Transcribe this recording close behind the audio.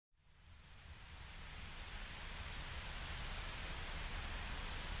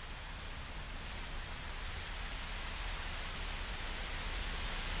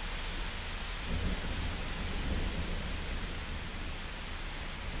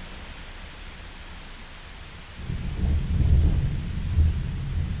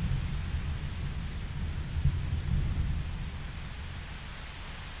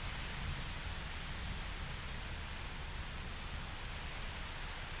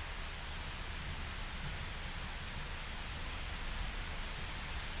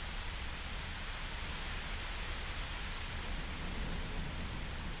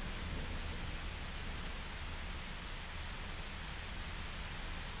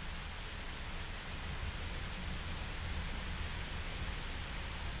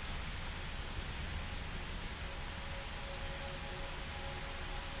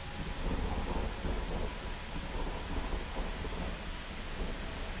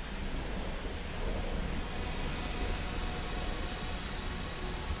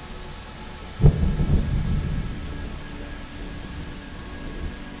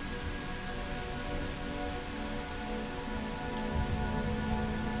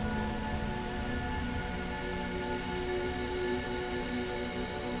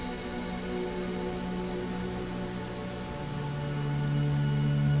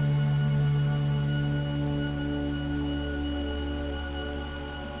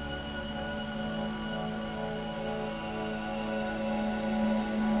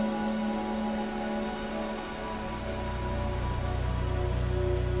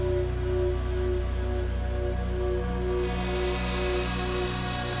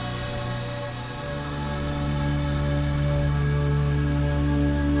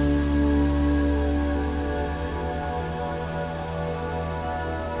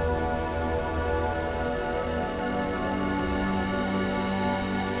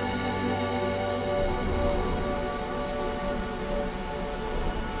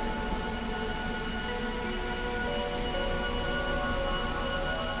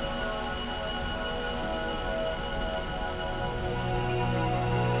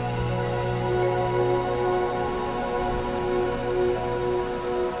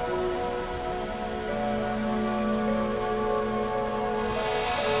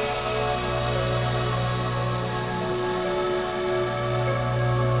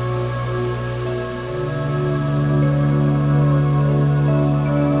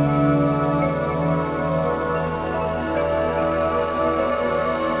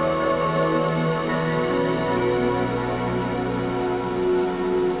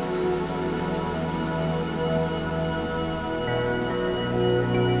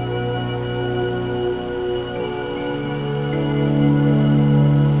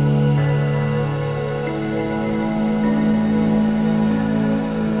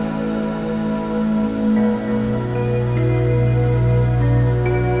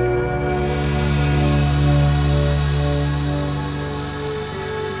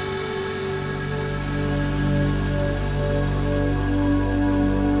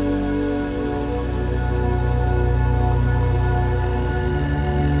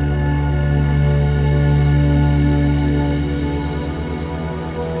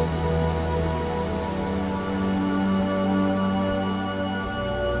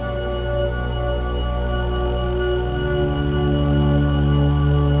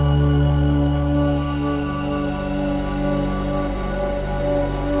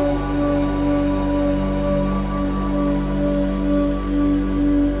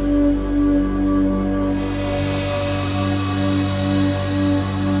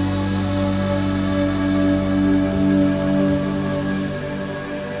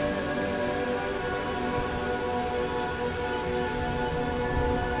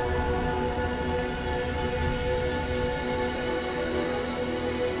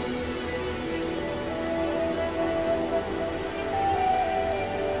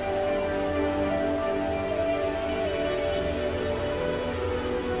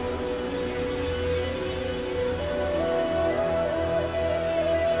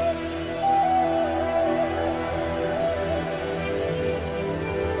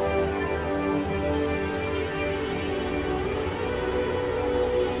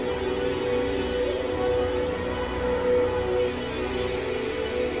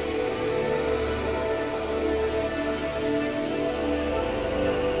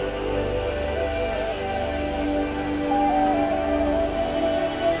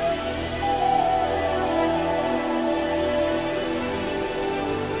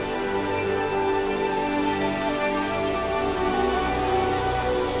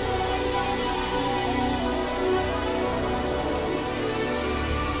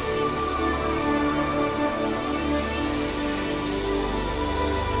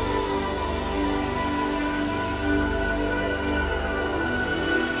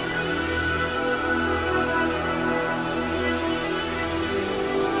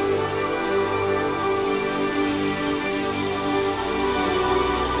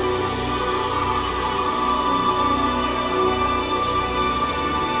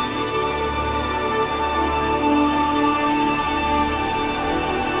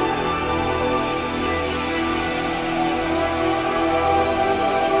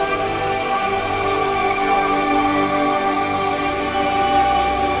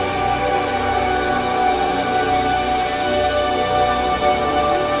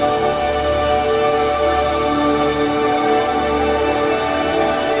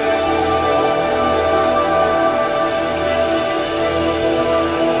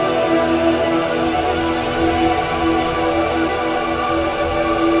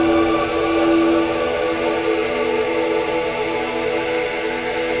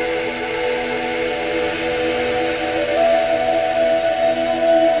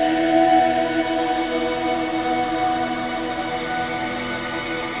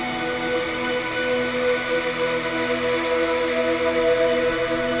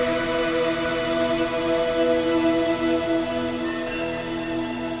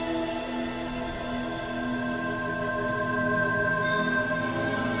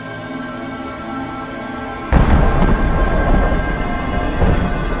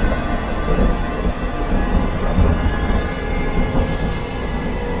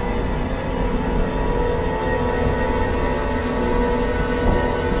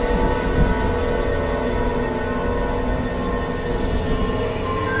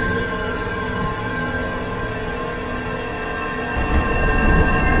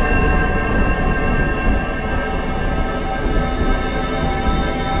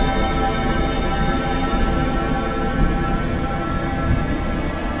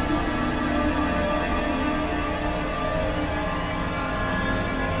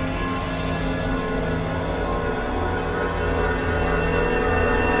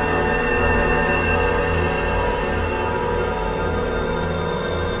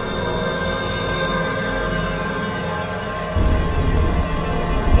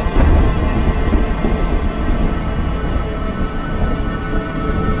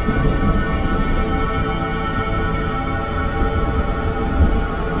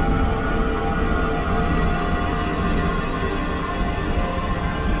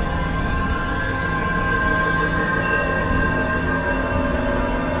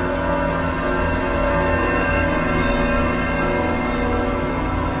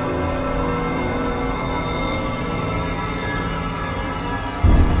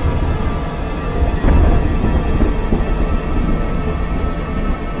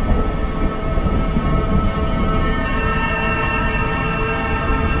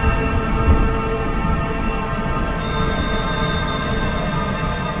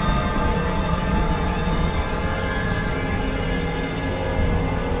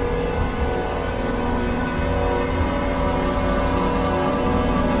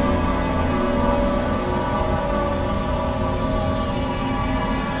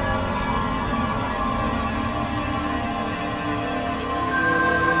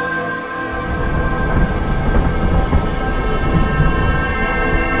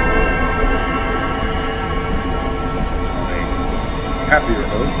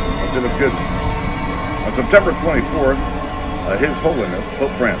September 24th, His Holiness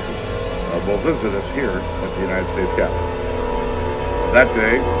Pope Francis will visit us here at the United States Capitol. That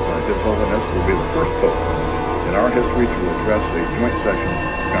day, His Holiness will be the first Pope in our history to address a joint session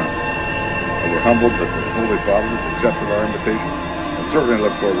of Congress. We're humbled that the Holy Father has accepted our invitation and certainly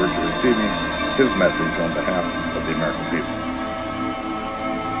look forward to receiving his message on behalf of the American people.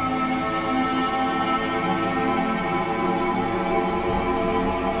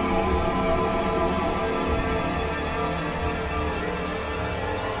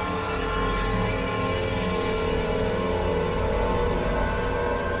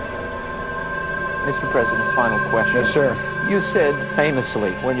 Mr. President, final question. Yes, sir. You said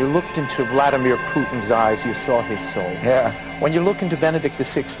famously, when you looked into Vladimir Putin's eyes, you saw his soul. Yeah. When you look into Benedict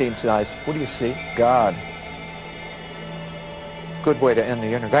XVI's eyes, what do you see? God. Good way to end the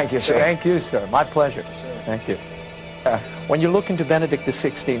interview. Thank you, sir. Thank you, sir. My pleasure. Sir. Thank you. When you look into Benedict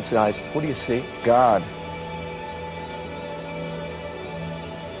XVI's eyes, what do you see? God.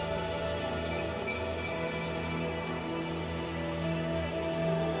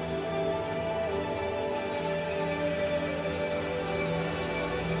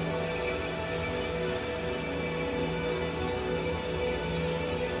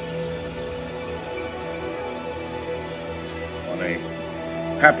 On a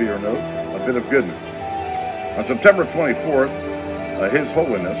happier note, a bit of good news. On September 24th, His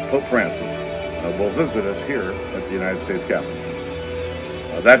Holiness Pope Francis will visit us here at the United States Capitol.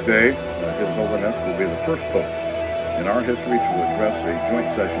 That day, His Holiness will be the first Pope in our history to address a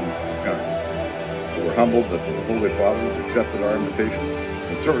joint session of Congress. We're humbled that the Holy Father has accepted our invitation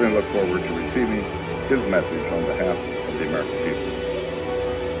and certainly look forward to receiving his message on behalf of the American people.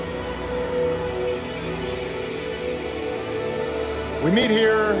 We meet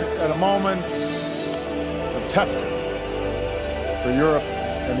here at a moment of testament for Europe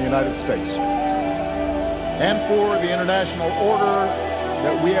and the United States, and for the international order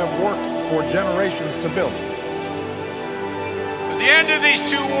that we have worked for generations to build. The end of these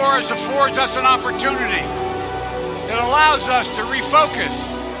two wars affords us an opportunity. It allows us to refocus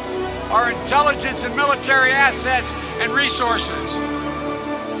our intelligence and military assets and resources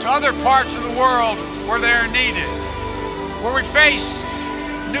to other parts of the world where they are needed, where we face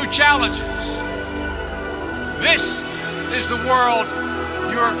new challenges. This is the world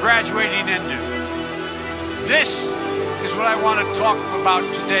you are graduating into. This is what I want to talk about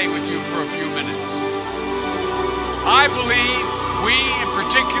today with you for a few minutes. I believe we, and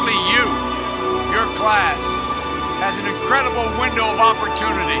particularly you, your class, has an incredible window of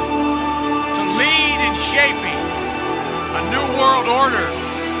opportunity to lead in shaping a new world order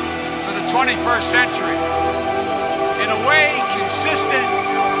for the 21st century in a way consistent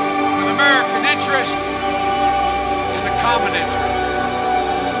with American interest and the common interest.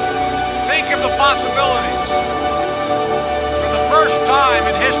 Think of the possibilities. For the first time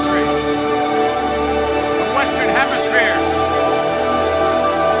in history, the Western Hemisphere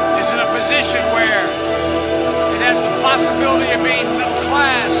is in a position where it has the possibility of being middle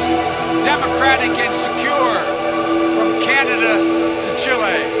class, democratic and secure, from Canada to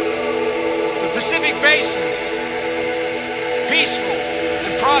Chile. The Pacific Basin, peaceful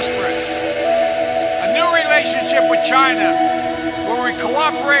and prosperous. A new relationship with China, where we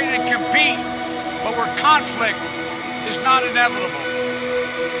cooperate and compete, but where conflict is not inevitable.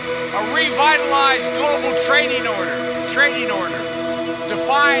 A revitalized global trading order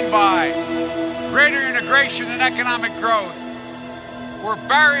defined by greater integration and economic growth, where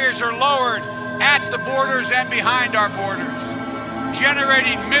barriers are lowered at the borders and behind our borders,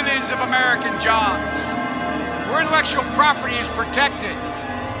 generating millions of American jobs, where intellectual property is protected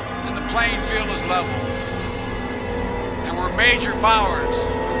and the playing field is level, and where major powers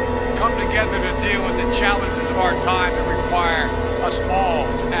come together to deal with the challenges of our time that require us all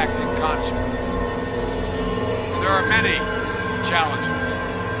to act in concert. And there are many challenges,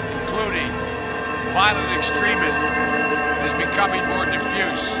 including violent extremism is becoming more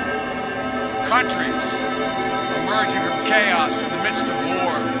diffuse, countries emerging from chaos in the midst of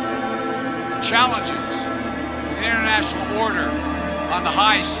war, challenges with the international order on the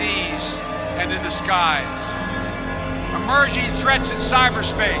high seas and in the skies, emerging threats in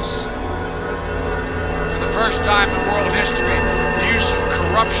cyberspace. For the first time in world history, the use of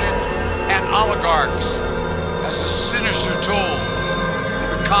corruption and oligarchs as a sinister tool in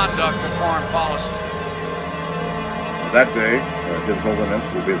the conduct of foreign policy. That day, His Holiness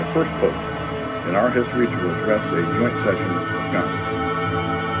will be the first Pope in our history to address a joint session of Congress.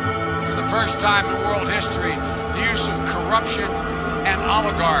 For the first time in world history, the use of corruption and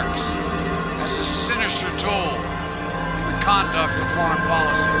oligarchs as a sinister tool in the conduct of foreign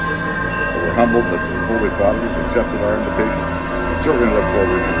policy. We're humbled that the Holy Fathers accepted our invitation and certainly look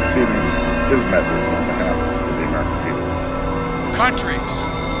forward to receiving his message on behalf of the American people. Countries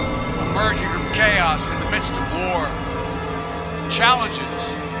emerging from chaos in the midst of war, challenges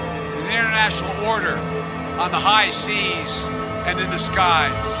in the international order on the high seas and in the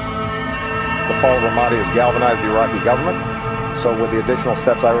skies. The fall of Ramadi has galvanized the Iraqi government. So with the additional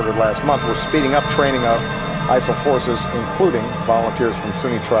steps I ordered last month, we're speeding up training of ISIL forces, including volunteers from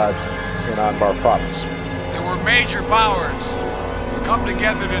Sunni tribes in Anbar province. There were major powers who come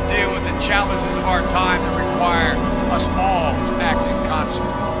together to deal with the challenges of our time that require us all to act in concert.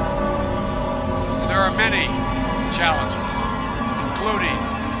 And there are many challenges, including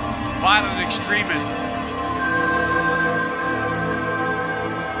violent extremism,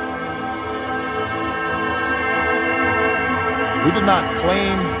 We did not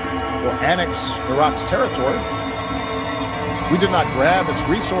claim or annex Iraq's territory. We did not grab its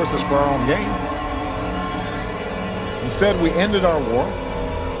resources for our own gain. Instead, we ended our war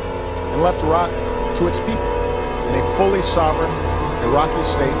and left Iraq to its people in a fully sovereign Iraqi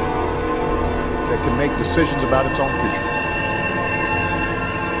state that can make decisions about its own future.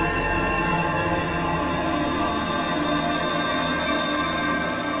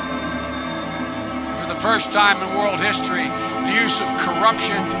 For the first time in world history, the use of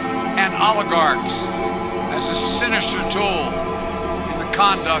corruption and oligarchs as a sinister tool in the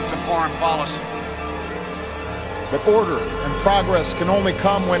conduct of foreign policy. But order and progress can only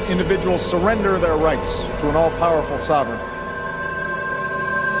come when individuals surrender their rights to an all-powerful sovereign.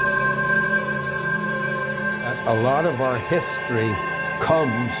 A lot of our history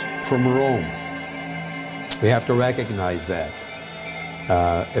comes from Rome. We have to recognize that.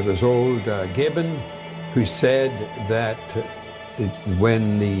 It was old Gibbon who said that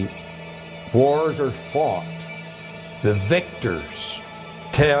when the wars are fought, the victors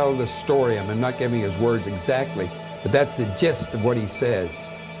tell the story. I'm not giving his words exactly, but that's the gist of what he says.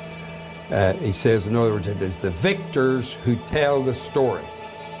 He says, in other words, it is the victors who tell the story.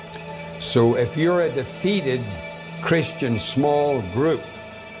 So if you're a defeated Christian small group,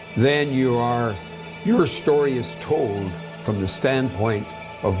 then your story is told from the standpoint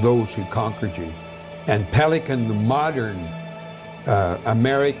of those who conquered you. And Pelikan, the modern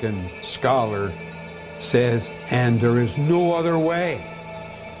American scholar, says, and there is no other way,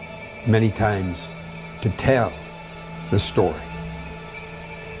 many times, to tell the story.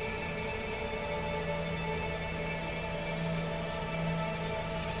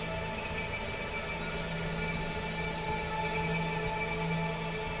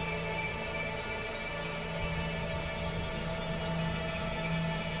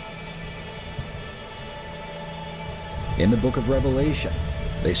 In the book of Revelation,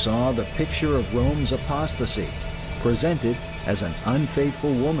 they saw the picture of Rome's apostasy, presented as an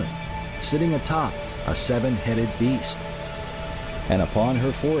unfaithful woman, sitting atop a seven-headed beast. And upon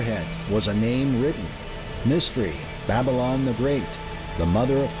her forehead was a name written, Mystery, Babylon the Great, the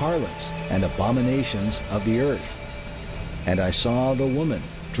mother of harlots and abominations of the earth. And I saw the woman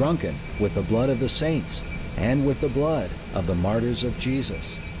drunken with the blood of the saints and with the blood of the martyrs of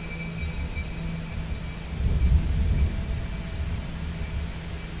Jesus.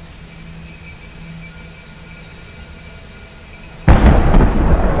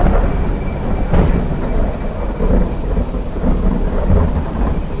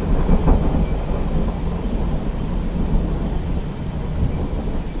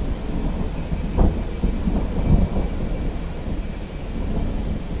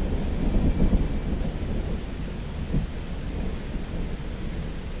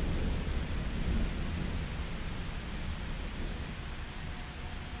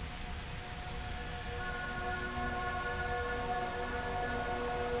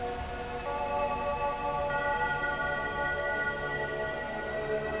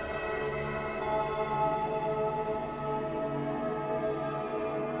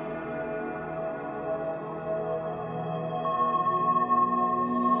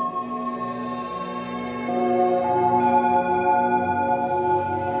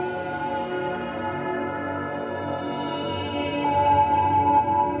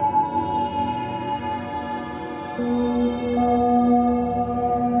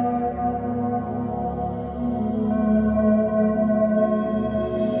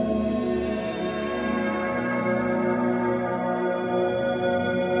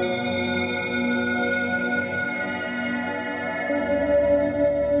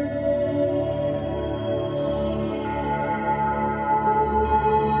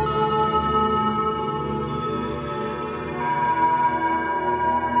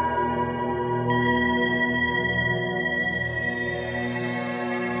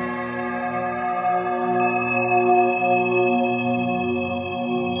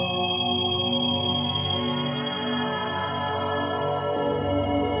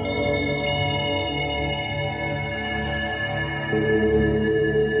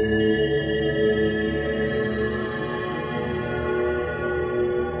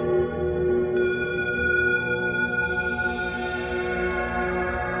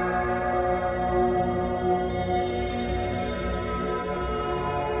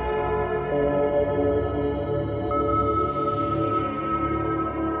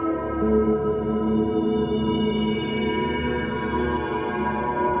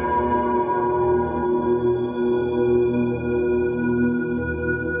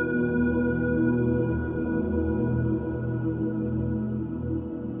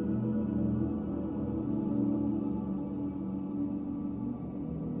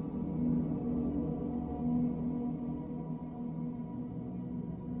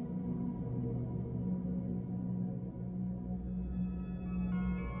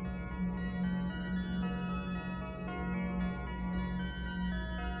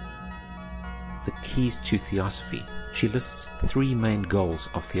 The keys to theosophy. She lists three main goals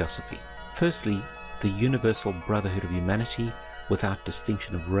of theosophy. Firstly, the universal brotherhood of humanity without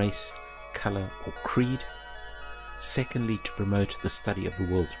distinction of race, color, or creed. Secondly, to promote the study of the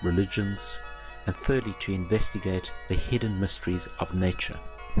world's religions. And thirdly, to investigate the hidden mysteries of nature.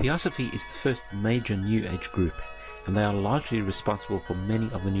 Theosophy is the first major New Age group, and they are largely responsible for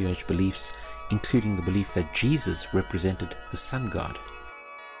many of the New Age beliefs, including the belief that Jesus represented the sun god.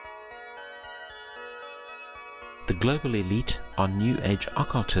 The global elite are New Age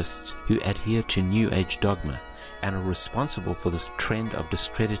occultists who adhere to New Age dogma and are responsible for this trend of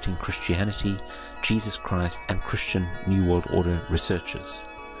discrediting Christianity, Jesus Christ, and Christian New World Order researchers.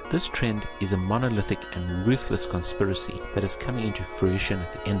 This trend is a monolithic and ruthless conspiracy that is coming into fruition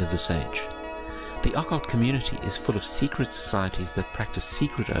at the end of this age. The occult community is full of secret societies that practice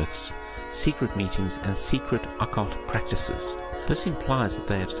secret oaths, secret meetings, and secret occult practices. This implies that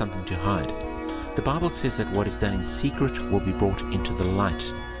they have something to hide. The Bible says that what is done in secret will be brought into the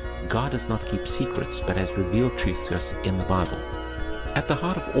light. God does not keep secrets, but has revealed truth to us in the Bible. At the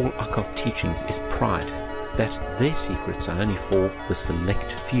heart of all occult teachings is pride, that their secrets are only for the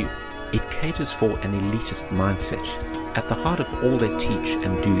select few. It caters for an elitist mindset. At the heart of all they teach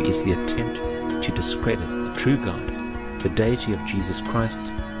and do is the attempt to discredit the true God, the deity of Jesus Christ,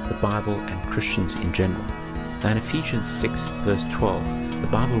 the Bible, and Christians in general. Now in Ephesians 6 verse 12, the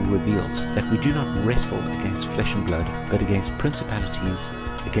Bible reveals that we do not wrestle against flesh and blood, but against principalities,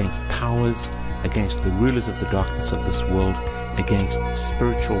 against powers, against the rulers of the darkness of this world, against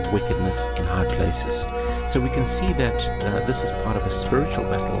spiritual wickedness in high places. So we can see that this is part of a spiritual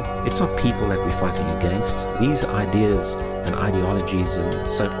battle. It's not people that we're fighting against. These ideas and ideologies and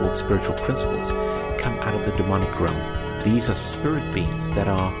so-called spiritual principles come out of the demonic realm. These are spirit beings that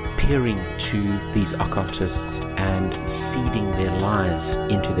are peering to these occultists and seeding their lies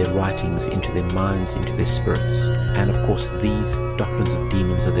into their writings, into their minds, into their spirits. And of course, these doctrines of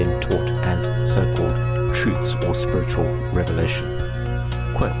demons are then taught as so-called truths or spiritual revelation.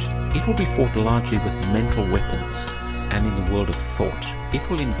 Quote, "It will be fought largely with mental weapons and in the world of thought. It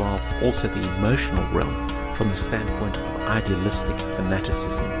will involve also the emotional realm from the standpoint of idealistic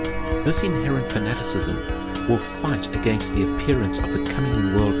fanaticism. This inherent fanaticism will fight against the appearance of the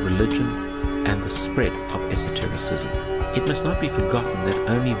coming world religion and the spread of esotericism. It must not be forgotten that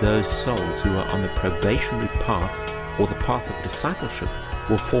only those souls who are on the probationary path or the path of discipleship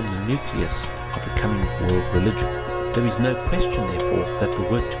will form the nucleus of the coming world religion. There is no question, therefore, that the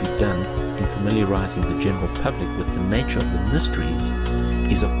work to be done in familiarizing the general public with the nature of the mysteries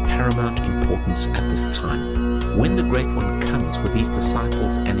is of paramount importance at this time. When the Great One comes with his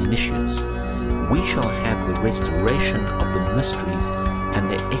disciples and initiates, we shall have the restoration of the mysteries and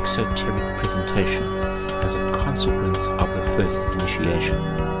their exoteric presentation as a consequence of the first initiation."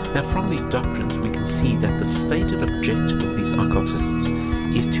 Now from these doctrines we can see that the stated objective of these occultists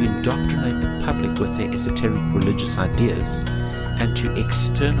is to indoctrinate the public with their esoteric religious ideas and to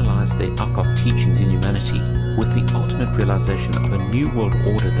externalize their occult teachings in humanity with the ultimate realization of a new world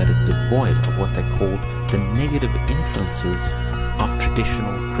order that is devoid of what they call the negative influences of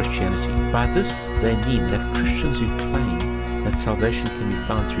traditional Christianity. By this they mean that Christians who claim that salvation can be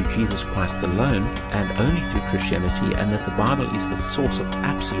found through Jesus Christ alone and only through Christianity, and that the Bible is the source of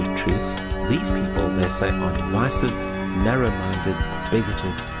absolute truth, these people, they say, are divisive, narrow-minded,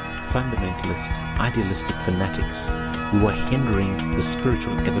 bigoted, fundamentalist, idealistic fanatics who are hindering the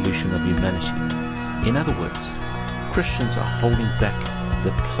spiritual evolution of humanity. In other words, Christians are holding back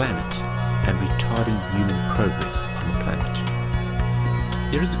the planet and retarding human progress on the planet.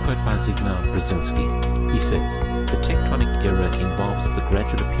 Here is a quote by Zygmunt Brzezinski. He says, "The tectonic era involves the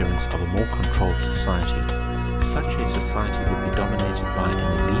gradual appearance of a more controlled society. Such a society would be dominated by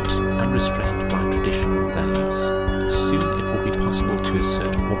an elite, unrestrained by traditional values. Soon it will be possible to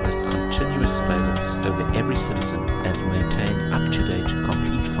assert almost continuous surveillance over every citizen and maintain up-to-date,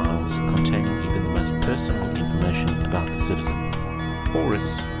 complete files containing even the most personal information about the citizen."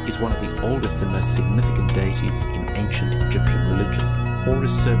 Horus is one of the oldest and most significant deities in ancient Egyptian religion.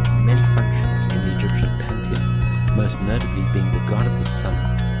 Horus served many functions in the Egyptian pantheon, most notably being the god of the sun,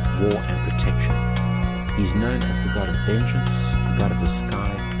 war and protection. He's known as the God of vengeance, the God of the sky,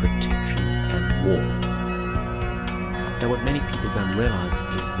 protection, and war. Now, what many people don't realize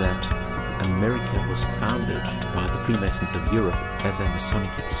is that America was founded by the Freemasons of Europe as a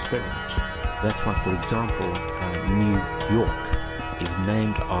Masonic experiment. That's why, for example, New York is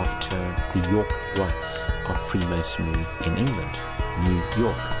named after the York Rites of Freemasonry in England, New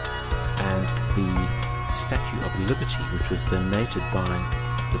York. And the Statue of Liberty, which was donated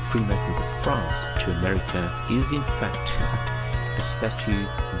by the Freemasons of France to America, is in fact a statue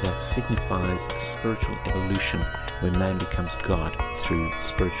that signifies a spiritual evolution where man becomes God through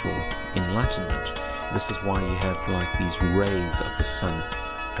spiritual enlightenment. This is why you have like these rays of the sun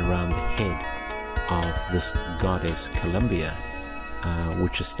around the head of this goddess Columbia,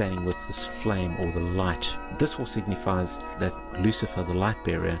 which is standing with this flame or the light. This all signifies that Lucifer, the light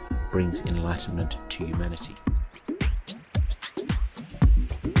bearer, brings enlightenment to humanity.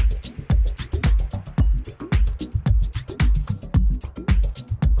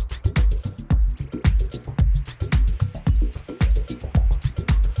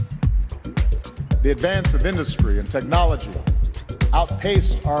 The advance of industry and technology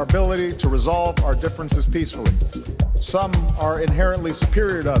outpace our ability to resolve our differences peacefully. Some are inherently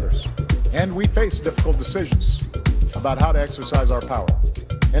superior to others, and we face difficult decisions about how to exercise our power.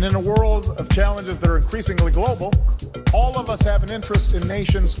 And in a world of challenges that are increasingly global, all of us have an interest in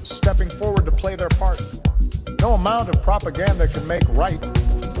nations stepping forward to play their part. No amount of propaganda can make right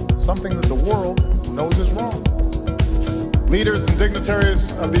something that the world knows is wrong. Leaders and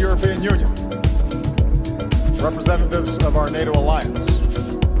dignitaries of the European Union, representatives of our NATO alliance,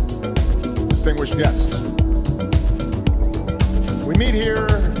 distinguished guests, we meet here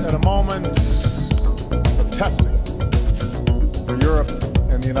at a moment of testing for Europe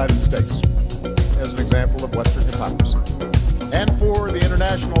and the United States as an example of Western hypocrisy, and for the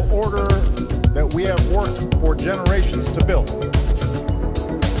international order that we have worked for generations to build.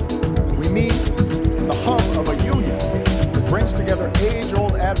 We meet in the hub of a union that brings together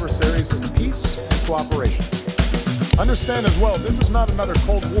age-old adversaries in peace and cooperation. Understand as well, this is not another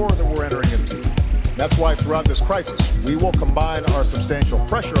Cold War that we're entering into. That's why throughout this crisis, we will combine our substantial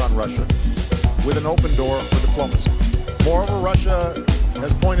pressure on Russia with an open door for diplomacy. Moreover, Russia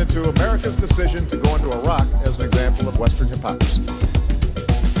has pointed to America's decision to go into Iraq as an example of Western hypocrisy.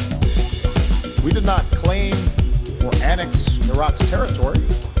 We did not claim or annex Iraq's territory.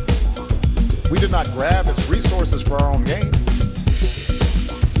 We did not grab its resources for our own gain.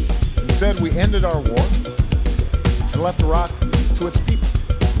 Instead, we ended our war and left Iraq to its people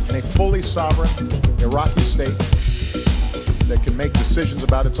in a fully sovereign Iraqi state that can make decisions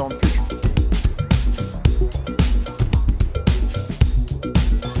about its own future.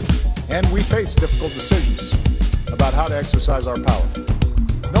 And we face difficult decisions about how to exercise our power.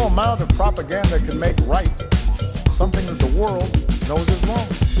 No amount of propaganda can make right something that the world knows is wrong.